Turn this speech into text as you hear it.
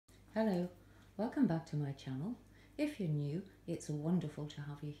Hello, welcome back to my channel. If you're new, it's wonderful to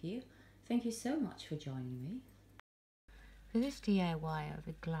have you here. Thank you so much for joining me. For this DIY of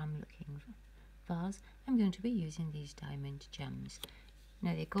a glam looking vase, I'm going to be using these diamond gems.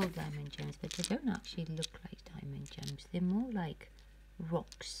 Now they're called diamond gems, but they don't actually look like diamond gems. They're more like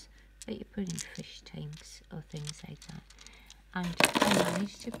rocks that you put in fish tanks or things like that. And I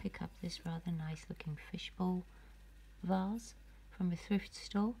managed to pick up this rather nice looking fishbowl vase from a thrift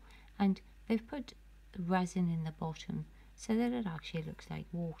store, and they've put resin in the bottom so that it actually looks like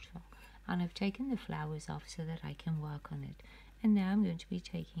water, and I've taken the flowers off so that I can work on it. And now I'm going to be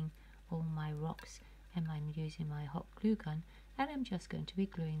taking all my rocks and I'm using my hot glue gun, and I'm just going to be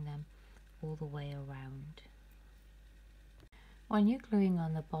gluing them all the way around. When you're gluing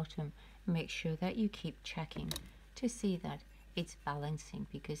on the bottom, make sure that you keep checking to see that it's balancing,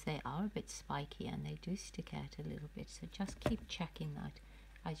 because they are a bit spiky and they do stick out a little bit, so just keep checking that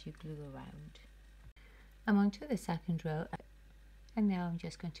as you glue around. I'm on to the second row, and now I'm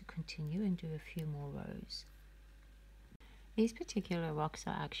just going to continue and do a few more rows. These particular rocks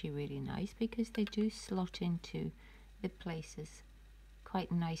are actually really nice because they do slot into the places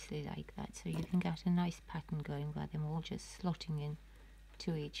quite nicely like that, so you can get a nice pattern going by them all just slotting in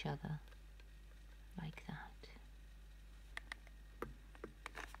to each other like that.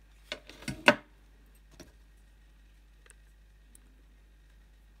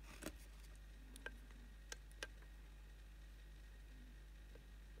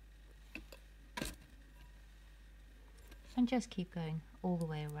 And just keep going all the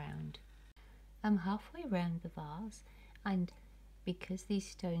way around. I'm halfway around the vase, and because these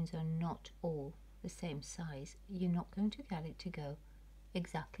stones are not all the same size, you're not going to get it to go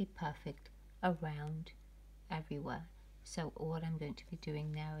exactly perfect around everywhere. So what I'm going to be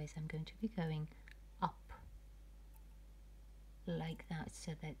doing now is I'm going to be going up like that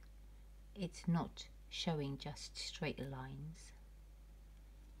so that it's not showing just straight lines.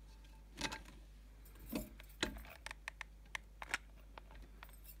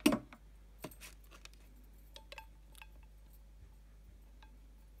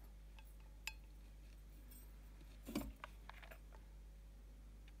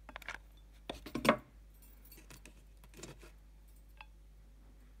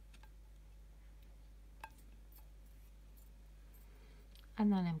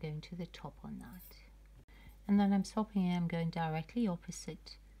 And then I'm going to the top on that, and then I'm stopping and I'm going directly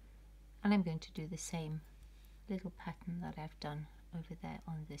opposite, and I'm going to do the same little pattern that I've done over there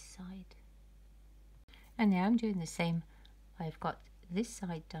on this side. And now I'm doing the same. I've got this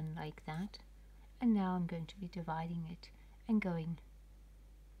side done like that, and now I'm going to be dividing it and going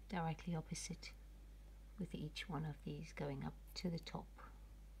directly opposite with each one of these going up to the top.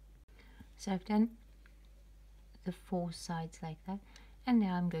 So I've done the 4 sides like that, and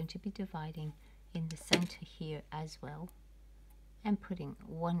now I'm going to be dividing in the center here as well and putting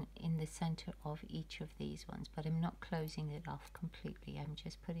one in the center of each of these ones, but I'm not closing it off completely. I'm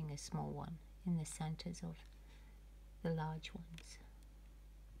just putting a small one in the centers of the large ones.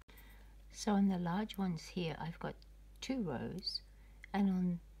 So on the large ones here I've got 2 rows, and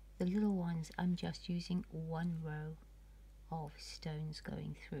on the little ones I'm just using 1 row of stones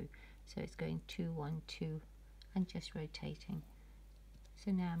going through. So it's going 2, 1, 2 and just rotating. So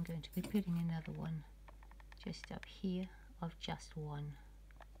now I'm going to be putting another one just up here of just 1.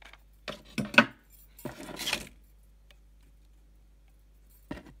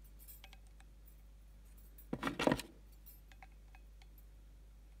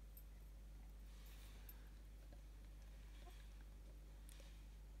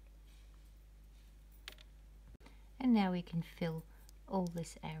 And now we can fill all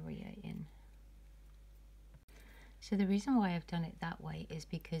this area in. So the reason why I've done it that way is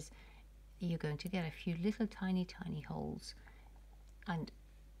because you're going to get a few little tiny holes, and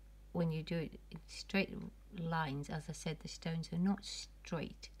when you do it in straight lines, as I said, the stones are not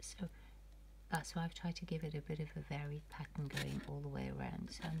straight, so that's why I've tried to give it a bit of a varied pattern going all the way around.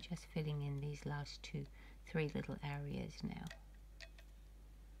 So I'm just filling in these last 2, 3 little areas now.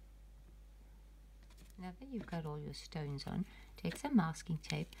 Now that you've got all your stones on, take some masking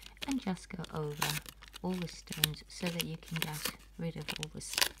tape and just go over all the stones so that you can get rid of all the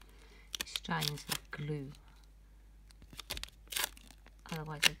strands of glue.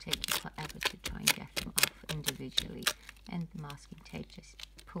 Otherwise it'll take you forever to try and get them off individually, and the masking tape just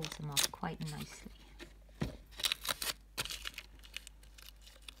pulls them off quite nicely.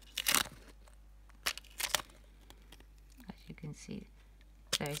 As you can see,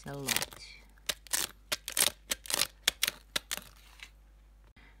 there's a lot.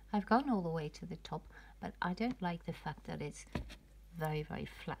 I've gone all the way to the top, but I don't like the fact that it's very, very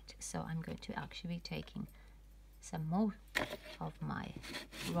flat. So I'm going to actually be taking some more of my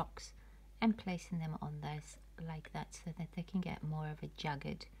rocks and placing them on this like that, so that they can get more of a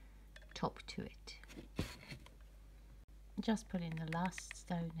jagged top to it. Just putting the last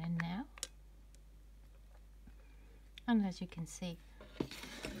stone in now, and as you can see,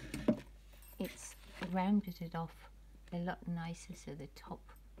 it's rounded it off a lot nicer, so the top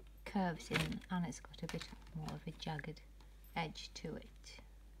curves in and it's got a bit more of a jagged edge to it.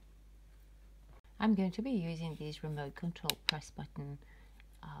 I'm going to be using these remote control press button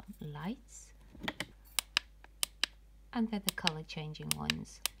lights, and they're the colour changing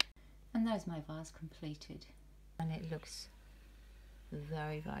ones. And there's my vase completed, and it looks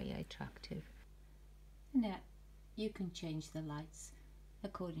very, very attractive. Now you can change the lights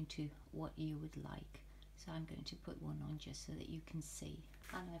according to what you would like. So I'm going to put one on just so that you can see,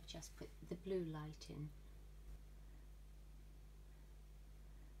 and I've just put the blue light in.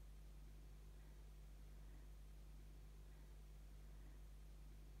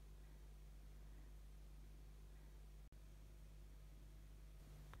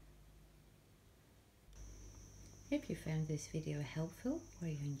 If you found this video helpful or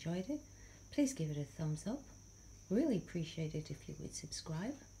you enjoyed it, please give it a thumbs up. Really appreciate it if you would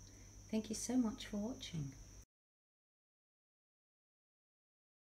subscribe. Thank you so much for watching.